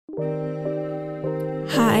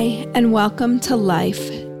Hi, and welcome to Life,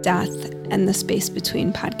 Death, and the Space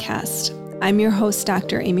Between podcast. I'm your host,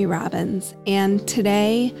 Dr. Amy Robbins, and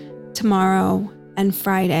today, tomorrow, and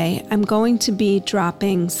Friday, I'm going to be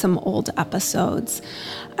dropping some old episodes.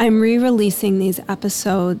 I'm re-releasing these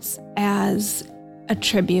episodes as a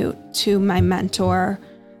tribute to my mentor,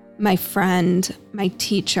 my friend, my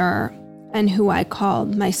teacher, and who I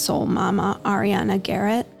called my soul mama, Ariana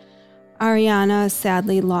Garrett. Ariana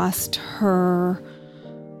sadly lost her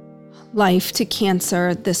life to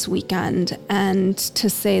cancer this weekend, and to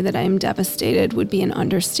say that I'm devastated would be an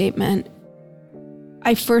understatement.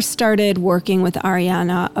 I first started working with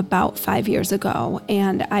Ariana about 5 years ago,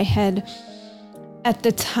 and I had, at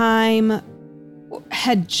the time,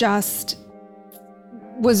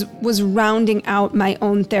 was rounding out my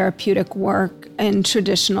own therapeutic work in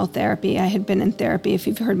traditional therapy. I had been in therapy, if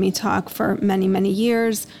you've heard me talk, for many, many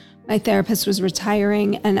years. My therapist was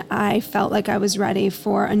retiring, and I felt like I was ready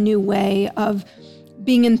for a new way of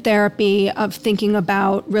being in therapy, of thinking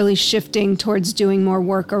about really shifting towards doing more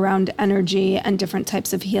work around energy and different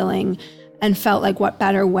types of healing, and felt like what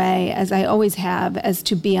better way, as I always have, as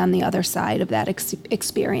to be on the other side of that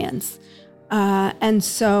experience. And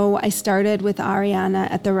so I started with Ariana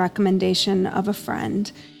at the recommendation of a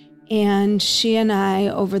friend. And she and I,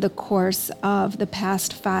 over the course of the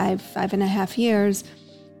past five and a half years,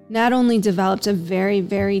 not only developed a very,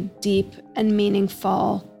 very deep and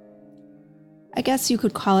meaningful, I guess you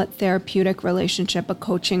could call it therapeutic relationship, a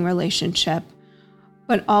coaching relationship,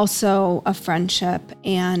 but also a friendship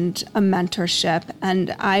and a mentorship.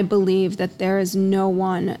 And I believe that there is no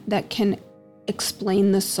one that can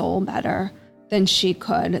explain the soul better than she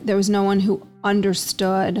could. There was no one who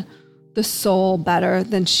understood the soul better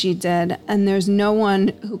than she did. And there's no one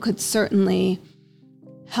who could certainly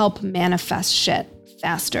help manifest shit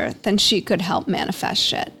faster than she could help manifest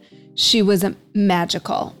shit. She was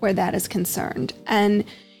magical where that is concerned. And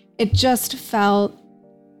it just felt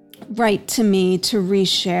right to me to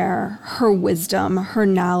reshare her wisdom, her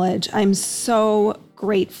knowledge. I'm so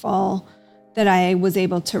grateful that I was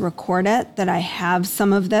able to record it, that I have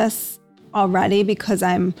some of this already, because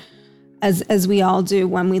I'm, as we all do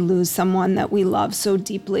when we lose someone that we love so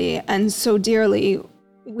deeply and so dearly,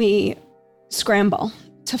 we scramble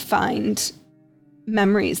to find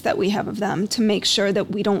memories that we have of them to make sure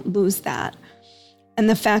that we don't lose that. And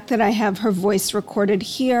the fact that I have her voice recorded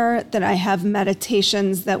here, that I have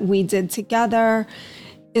meditations that we did together,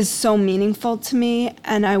 is so meaningful to me.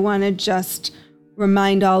 And I want to just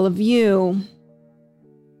remind all of you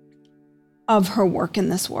of her work in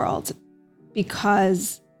this world,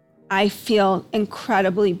 because I feel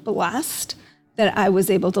incredibly blessed that I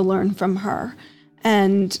was able to learn from her.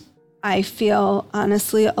 And I feel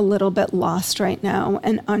honestly a little bit lost right now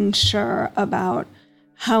and unsure about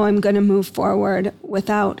how I'm going to move forward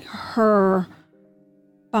without her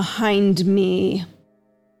behind me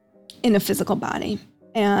in a physical body.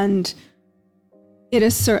 And it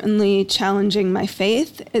is certainly challenging my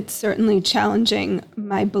faith. It's certainly challenging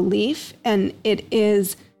my belief. And it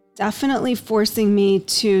is definitely forcing me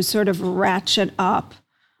to sort of ratchet up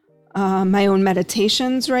my own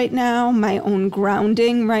meditations right now, my own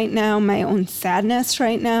grounding right now, my own sadness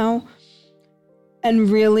right now, and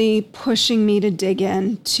really pushing me to dig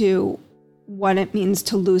into what it means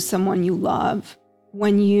to lose someone you love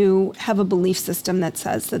when you have a belief system that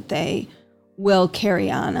says that they will carry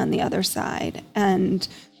on the other side. And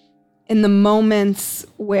in the moments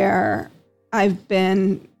where I've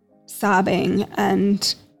been sobbing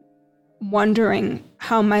and wondering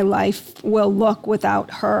how my life will look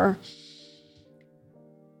without her,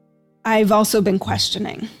 I've also been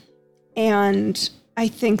questioning. And I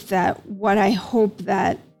think that what I hope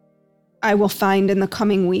that I will find in the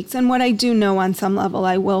coming weeks, and what I do know on some level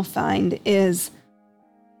I will find, is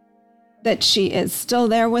that she is still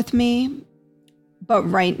there with me, but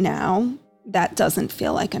right now that doesn't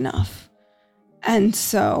feel like enough. And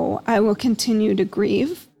so I will continue to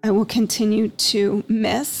grieve. I will continue to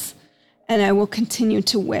miss. And I will continue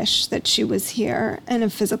to wish that she was here in a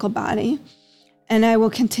physical body. And I will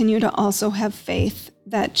continue to also have faith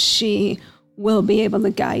that she will be able to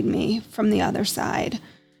guide me from the other side.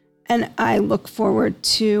 And I look forward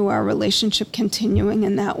to our relationship continuing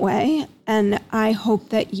in that way. And I hope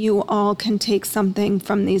that you all can take something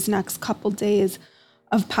from these next couple days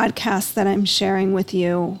of podcasts that I'm sharing with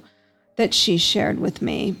you, that she shared with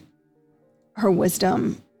me, her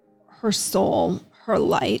wisdom, her soul, her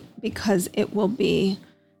light, because it will be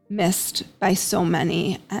missed by so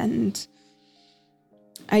many. And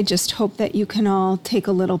I just hope that you can all take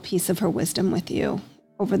a little piece of her wisdom with you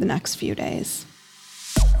over the next few days.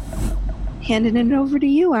 handing it over to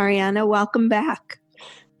you, Ariana. Welcome back.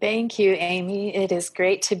 Thank you, Amy. It is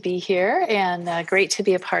great to be here and great to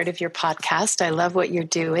be a part of your podcast. I love what you're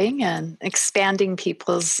doing and expanding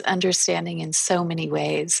people's understanding in so many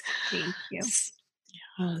ways. Thank you.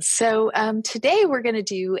 So today we're going to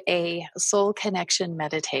do a soul connection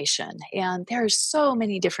meditation, and there are so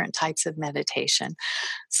many different types of meditation.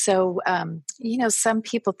 So, some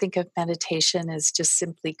people think of meditation as just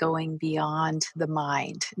simply going beyond the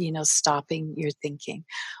mind, stopping your thinking.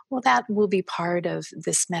 Well, that will be part of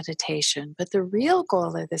this meditation, but the real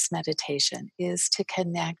goal of this meditation is to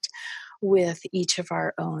connect with each of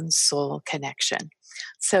our own soul connection.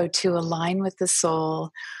 So, to align with the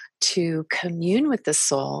soul, to commune with the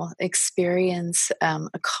soul, experience a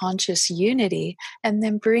conscious unity, and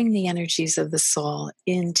then bring the energies of the soul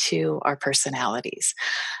into our personalities.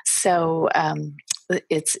 So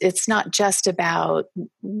it's not just about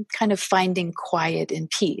kind of finding quiet and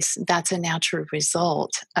peace. That's a natural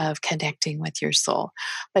result of connecting with your soul.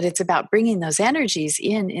 But it's about bringing those energies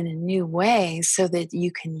in a new way so that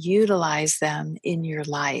you can utilize them in your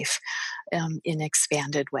life in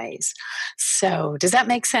expanded ways. So does that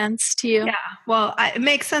make sense to you? Yeah, well, it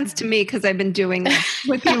makes sense to me because I've been doing this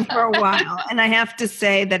with you for a while. And I have to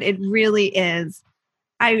say that it really is.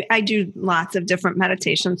 I do lots of different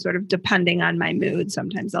meditations, sort of depending on my mood.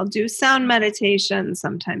 Sometimes I'll do sound meditation.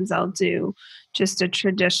 Sometimes I'll do just a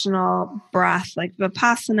traditional breath, like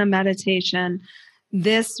Vipassana meditation.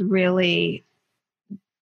 This really,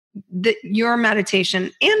 your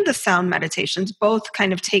meditation and the sound meditations both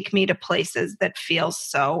kind of take me to places that feel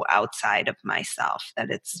so outside of myself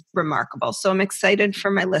that it's remarkable. So I'm excited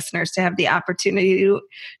for my listeners to have the opportunity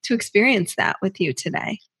to experience that with you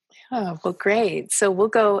today. Oh, well, great. So we'll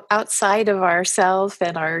go outside of ourself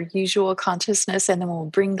and our usual consciousness, and then we'll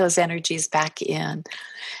bring those energies back in.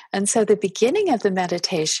 And so the beginning of the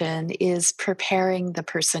meditation is preparing the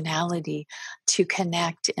personality to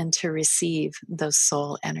connect and to receive those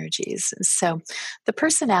soul energies. So the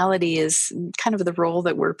personality is kind of the role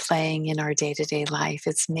that we're playing in our day-to-day life.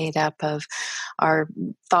 It's made up of our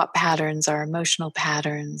thought patterns, our emotional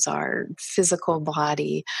patterns, our physical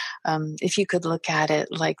body. If you could look at it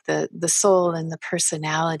like the soul and the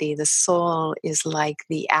personality, the soul is like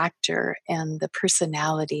the actor and the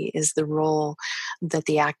personality is the role that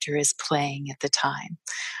the actor is playing at the time.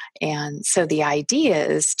 And so the idea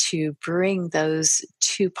is to bring those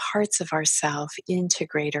two parts of ourself into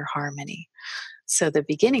greater harmony. So the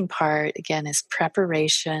beginning part, again, is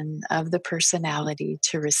preparation of the personality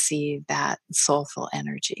to receive that soulful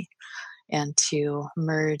energy and to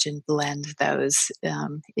merge and blend those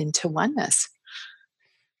into oneness.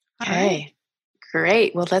 Okay. Right.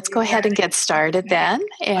 Great. Well, let's go ahead and get started then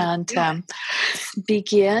and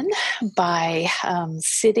begin by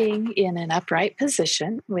sitting in an upright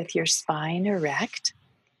position with your spine erect.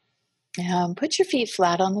 Put your feet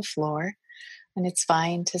flat on the floor, and it's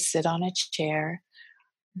fine to sit on a chair.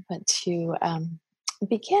 But to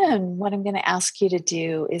begin, what I'm going to ask you to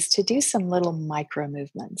do is to do some little micro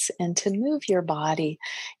movements and to move your body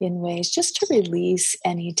in ways just to release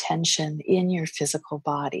any tension in your physical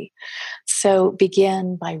body. So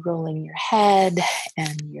begin by rolling your head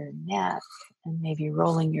and your neck and maybe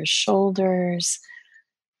rolling your shoulders,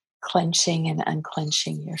 clenching and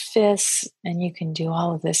unclenching your fists. And you can do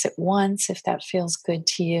all of this at once if that feels good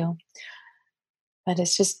to you. But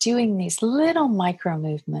it's just doing these little micro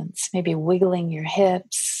movements, maybe wiggling your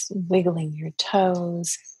hips, wiggling your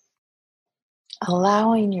toes,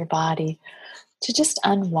 allowing your body to just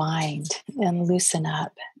unwind and loosen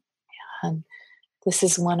up. And this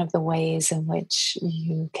is one of the ways in which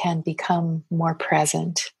you can become more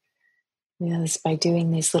present, is by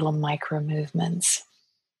doing these little micro movements.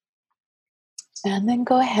 And then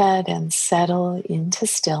go ahead and settle into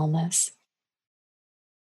stillness.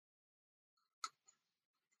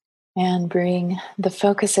 And bring the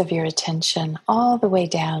focus of your attention all the way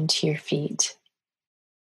down to your feet.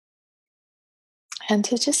 And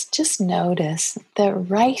to just notice that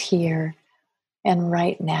right here and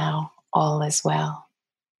right now, all is well.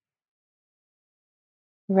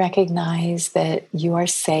 Recognize that you are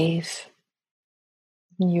safe,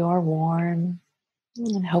 you are warm,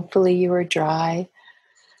 and hopefully you are dry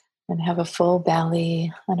and have a full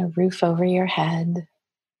belly and a roof over your head.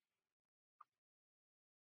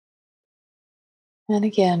 And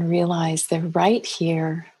again, realize that right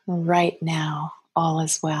here, right now, all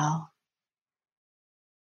is well.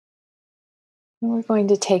 And we're going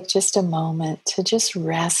to take just a moment to just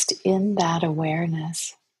rest in that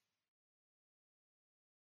awareness.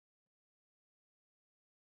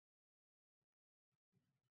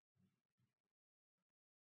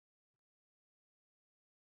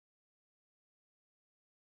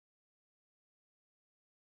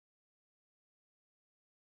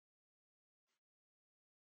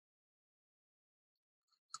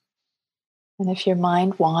 And if your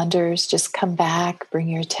mind wanders, just come back, bring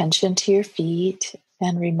your attention to your feet,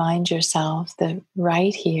 and remind yourself that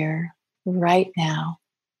right here, right now,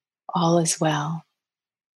 all is well.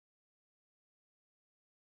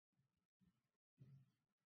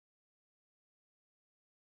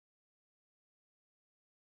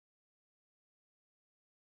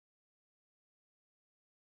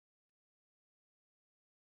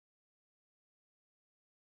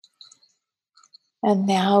 And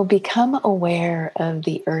now become aware of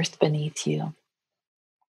the earth beneath you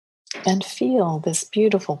and feel this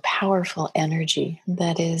beautiful, powerful energy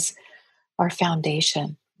that is our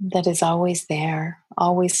foundation, that is always there,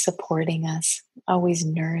 always supporting us, always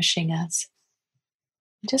nourishing us.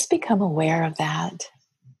 Just become aware of that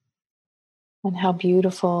and how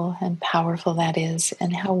beautiful and powerful that is,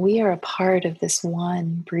 and how we are a part of this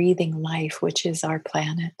one breathing life, which is our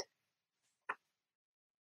planet.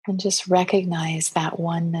 And just recognize that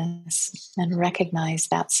oneness and recognize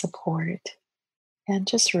that support, and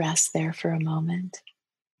just rest there for a moment.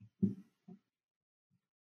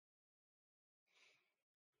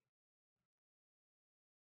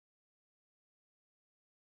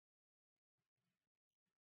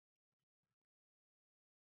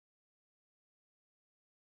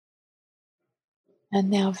 And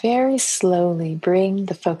now, very slowly, bring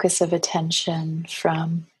the focus of attention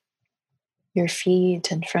from your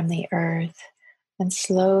feet and from the earth, and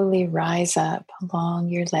slowly rise up along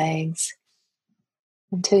your legs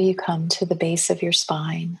until you come to the base of your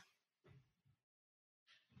spine.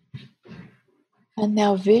 And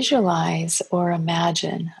now visualize or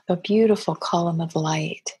imagine a beautiful column of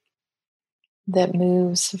light that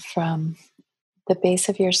moves from the base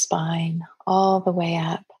of your spine all the way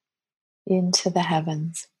up into the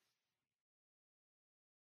heavens.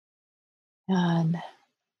 And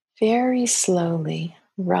very slowly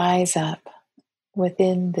rise up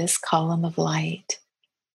within this column of light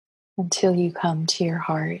until you come to your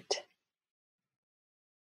heart.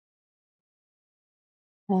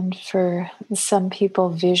 And for some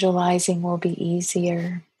people, visualizing will be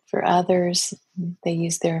easier. For others, they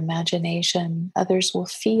use their imagination. Others will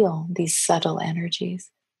feel these subtle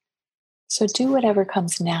energies. So do whatever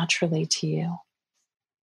comes naturally to you.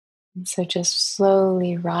 And so just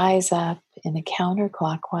slowly rise up in a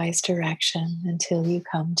counterclockwise direction until you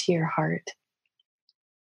come to your heart.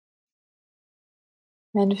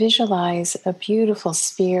 And visualize a beautiful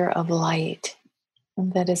sphere of light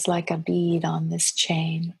that is like a bead on this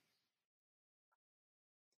chain.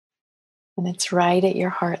 And it's right at your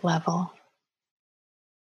heart level.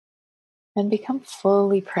 And become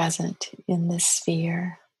fully present in this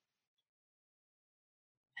sphere.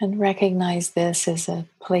 And recognize this as a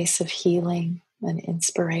place of healing and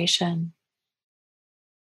inspiration,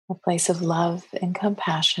 a place of love and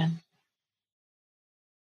compassion.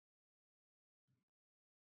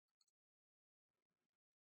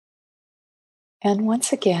 And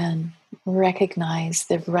once again, recognize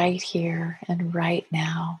that right here and right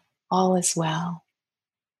now, all is well.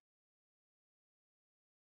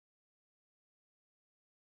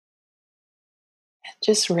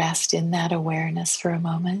 Just rest in that awareness for a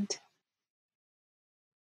moment.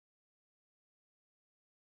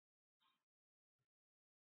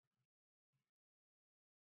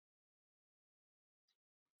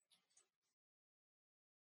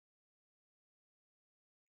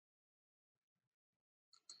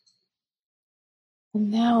 And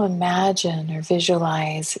now imagine or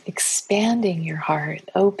visualize expanding your heart,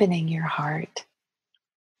 opening your heart,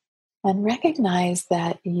 and recognize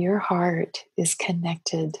that your heart is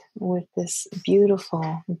connected with this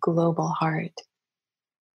beautiful global heart,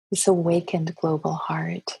 this awakened global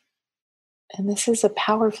heart. And this is a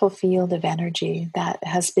powerful field of energy that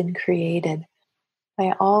has been created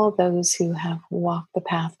by all those who have walked the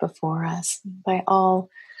path before us, by all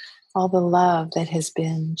the love that has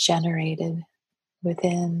been generated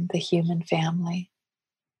within the human family.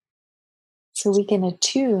 So we can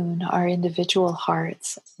attune our individual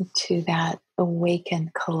hearts to that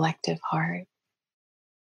awakened collective heart.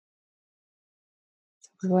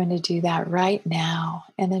 We're going to do that right now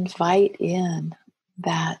and invite in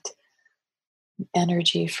that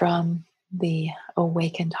energy from the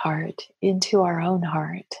awakened heart into our own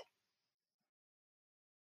heart.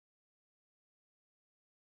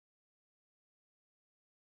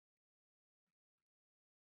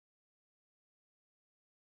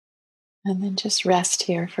 And then just rest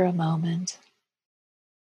here for a moment.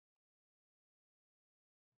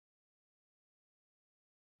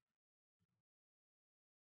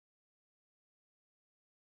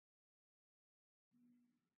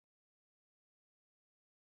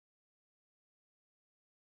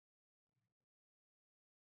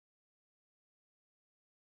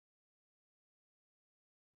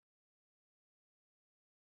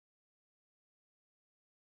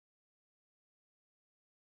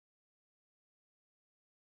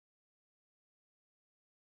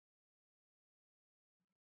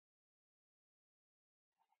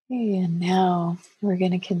 Okay, and now we're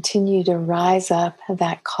going to continue to rise up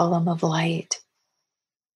that column of light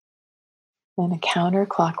in a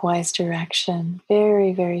counterclockwise direction,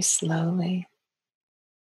 very, very slowly.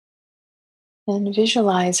 And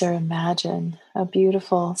visualize or imagine a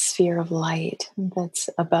beautiful sphere of light that's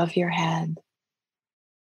above your head.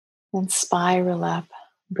 And spiral up,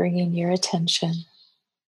 bringing your attention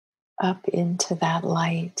up into that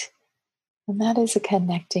light. And that is a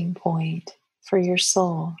connecting point for your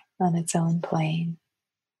soul on its own plane.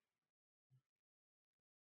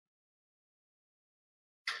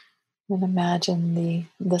 And imagine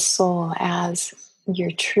the soul as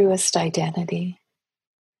your truest identity.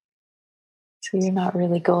 So you're not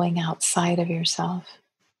really going outside of yourself.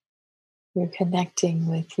 You're connecting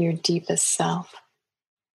with your deepest self.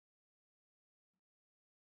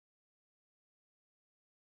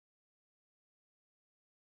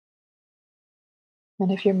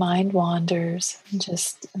 And if your mind wanders,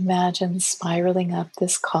 just imagine spiraling up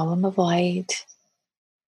this column of light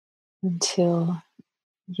until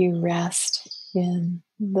you rest in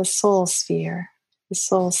the soul sphere, the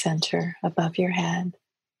soul center above your head.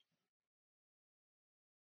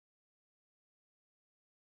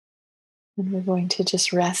 And we're going to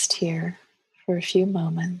just rest here for a few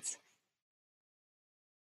moments.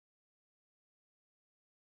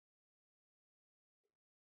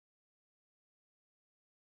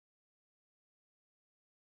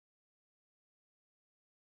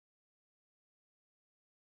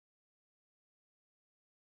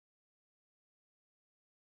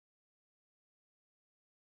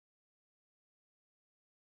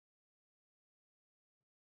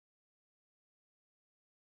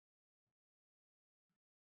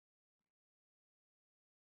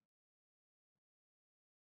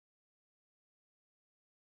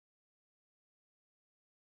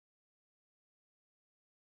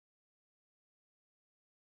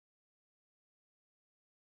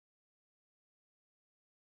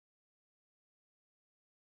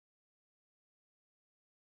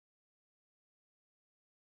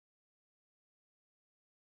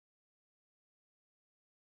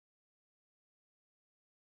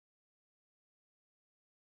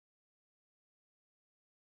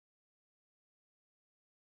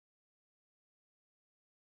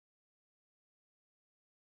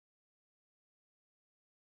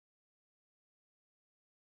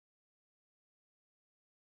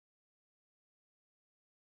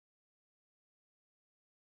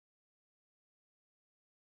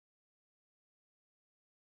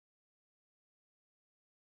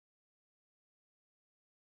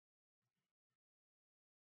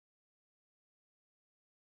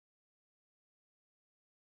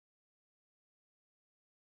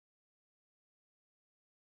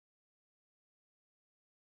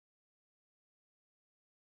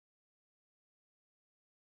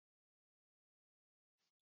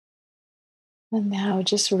 And now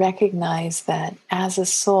just recognize that as a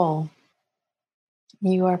soul,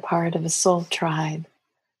 you are part of a soul tribe,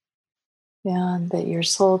 and that your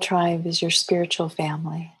soul tribe is your spiritual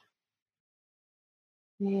family.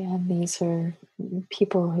 And these are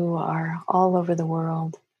people who are all over the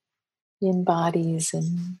world, in bodies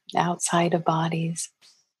and outside of bodies.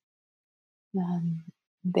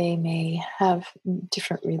 They may have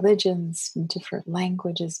different religions, different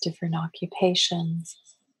languages, different occupations,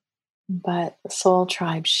 but the soul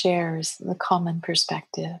tribe shares the common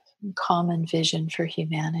perspective, common vision for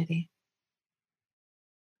humanity.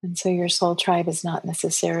 And so your soul tribe is not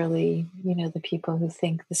necessarily, the people who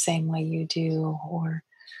think the same way you do or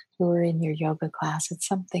who are in your yoga class. It's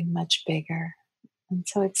something much bigger. And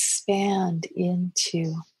so expand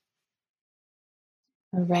into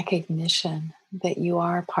a recognition that you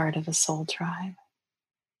are part of a soul tribe,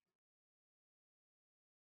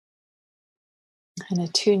 and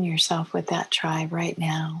attune yourself with that tribe right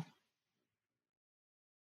now.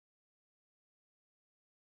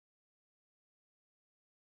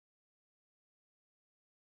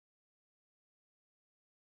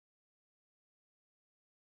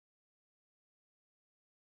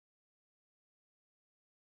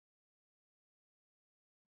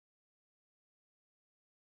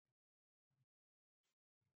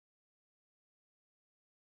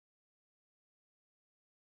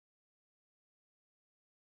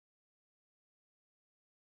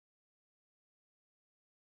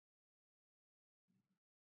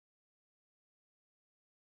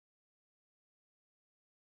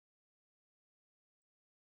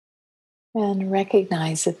 And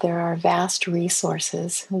recognize that there are vast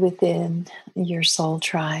resources within your soul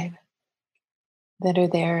tribe that are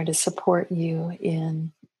there to support you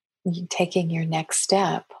in taking your next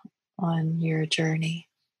step on your journey.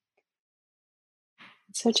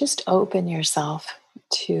 So just open yourself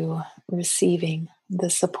to receiving the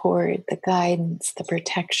support, the guidance, the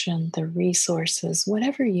protection, the resources,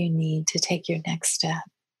 whatever you need to take your next step.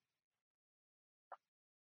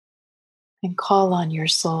 And call on your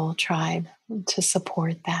soul tribe to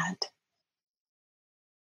support that.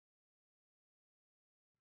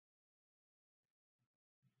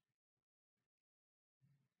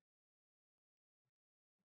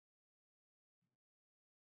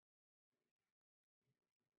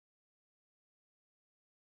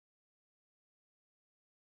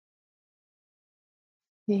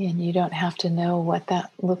 And you don't have to know what that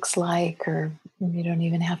looks like, or you don't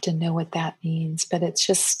even have to know what that means, but it's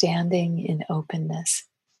just standing in openness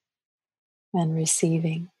and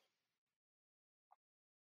receiving.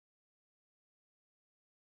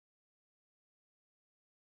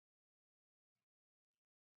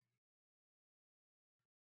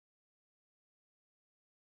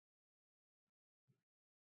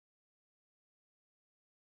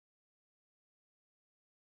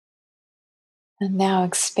 And now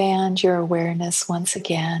expand your awareness once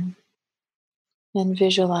again and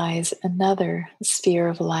visualize another sphere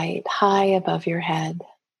of light high above your head.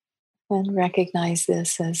 And recognize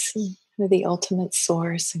this as the ultimate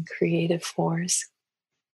source and creative force.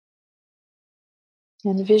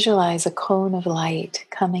 And visualize a cone of light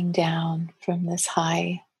coming down from this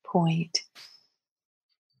high point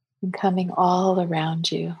and coming all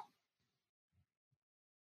around you.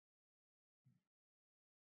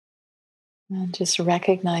 And just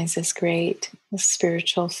recognize this great this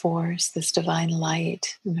spiritual force, this divine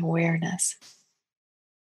light and awareness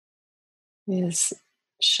is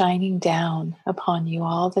shining down upon you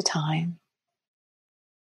all the time.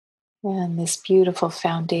 And this beautiful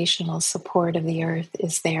foundational support of the earth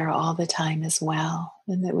is there all the time as well.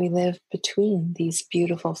 And that we live between these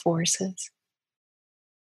beautiful forces.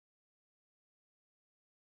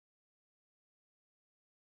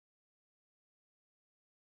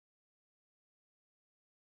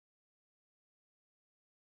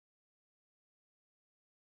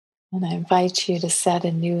 And I invite you to set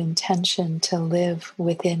a new intention to live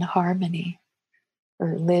within harmony,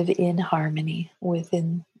 or live in harmony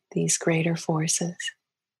within these greater forces.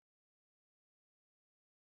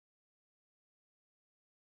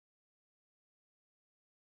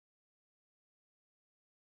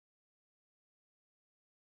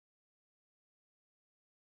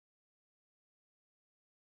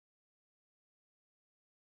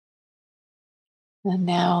 And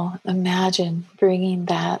now imagine bringing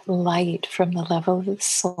that light from the level of the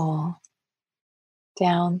soul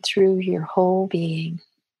down through your whole being.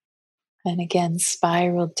 And again,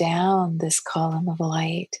 spiral down this column of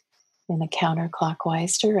light in a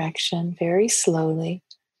counterclockwise direction, very slowly,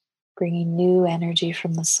 bringing new energy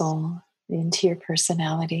from the soul into your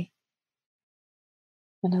personality.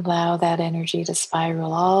 And allow that energy to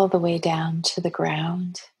spiral all the way down to the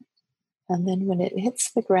ground. And then when it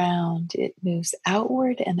hits the ground, it moves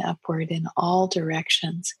outward and upward in all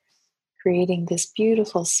directions, creating this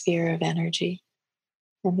beautiful sphere of energy.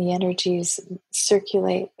 And the energies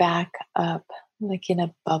circulate back up like in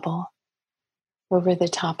a bubble over the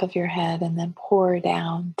top of your head and then pour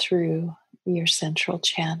down through your central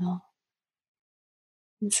channel.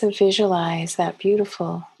 And so visualize that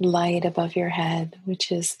beautiful light above your head, which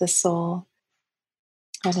is the soul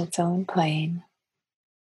on its own plane,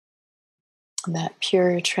 that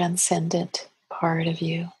pure transcendent part of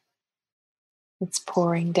you. It's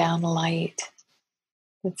pouring down light.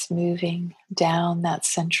 It's moving down that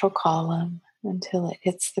central column until it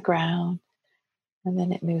hits the ground. And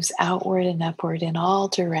then it moves outward and upward in all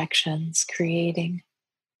directions, creating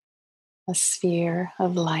a sphere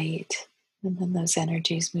of light. And then those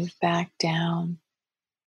energies move back down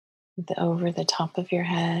over the top of your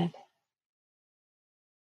head.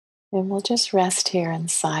 And we'll just rest here in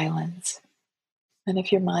silence. And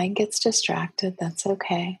if your mind gets distracted, that's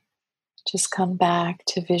okay. Just come back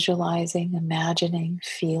to visualizing, imagining,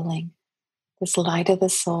 feeling this light of the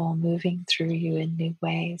soul moving through you in new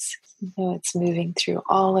ways. You know, it's moving through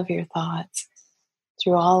all of your thoughts,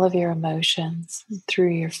 through all of your emotions, through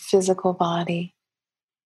your physical body,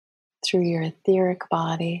 through your etheric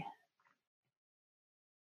body.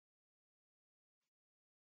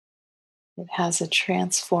 It has a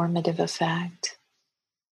transformative effect.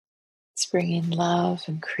 It's bringing love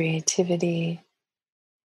and creativity,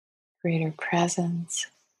 greater presence.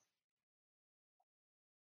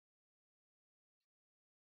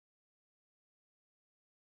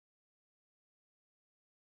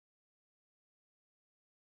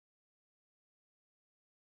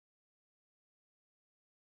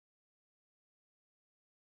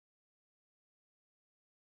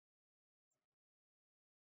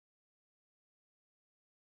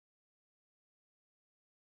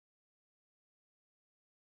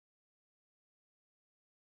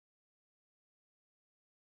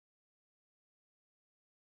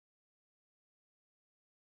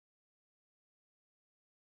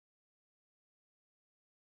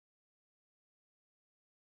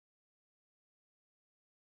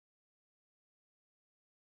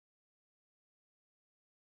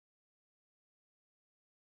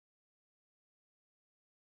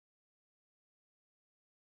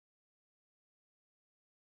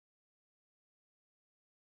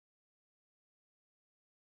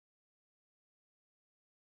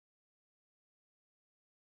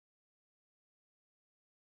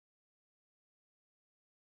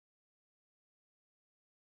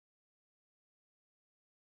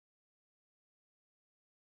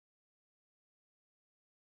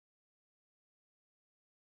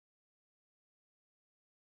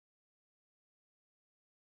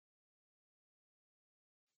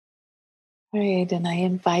 Right. And I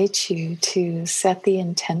invite you to set the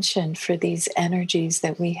intention for these energies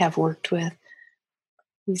that we have worked with,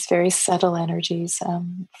 these very subtle energies,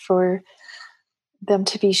 for them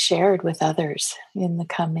to be shared with others in the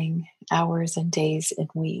coming hours and days and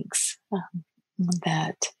weeks.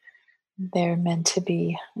 That they're meant to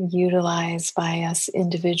be utilized by us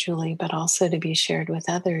individually, but also to be shared with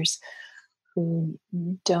others who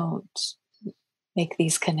don't make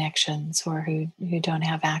these connections or who don't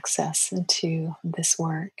have access to this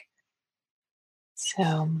work.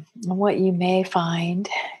 So, what you may find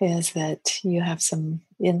is that you have some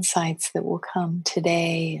insights that will come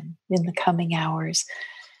today and in the coming hours.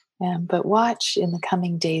 But watch in the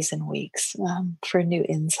coming days and weeks for new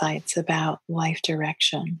insights about life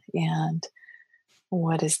direction and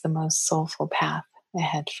what is the most soulful path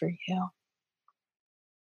ahead for you.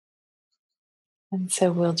 And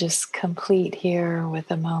so we'll just complete here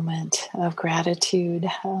with a moment of gratitude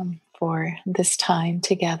for this time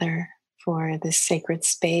together, for this sacred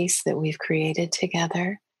space that we've created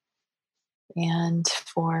together, and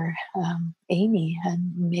for Amy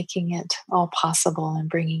and making it all possible and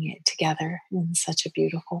bringing it together in such a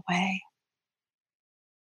beautiful way.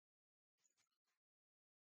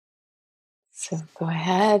 So go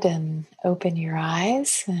ahead and open your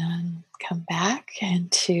eyes and come back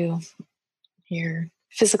into your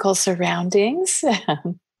physical surroundings.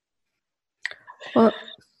 Well,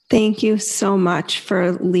 thank you so much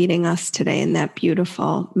for leading us today in that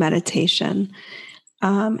beautiful meditation.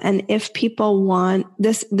 And if people want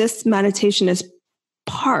this meditation is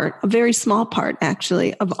a very small part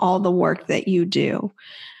actually, of all the work that you do.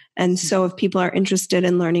 And so if people are interested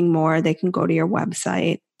in learning more, they can go to your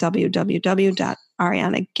website,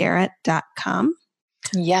 www.arianagarrett.com.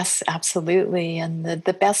 Yes, absolutely. And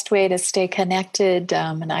the best way to stay connected,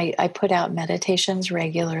 and I put out meditations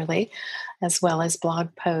regularly, as well as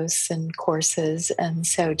blog posts and courses. And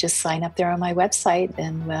so just sign up there on my website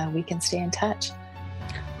and we can stay in touch.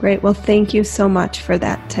 Great. Well, thank you so much for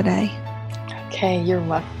that today. Okay, you're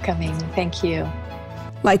welcoming. Thank you.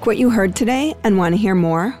 Like what you heard today and want to hear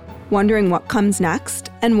more? Wondering what comes next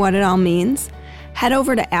and what it all means? Head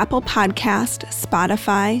over to Apple Podcast,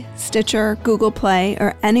 Spotify, Stitcher, Google Play,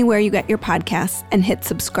 or anywhere you get your podcasts and hit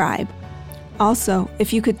subscribe. Also,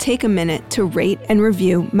 if you could take a minute to rate and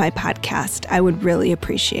review my podcast, I would really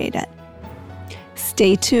appreciate it.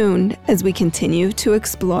 Stay tuned as we continue to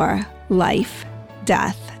explore life,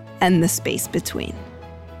 death, and the space between.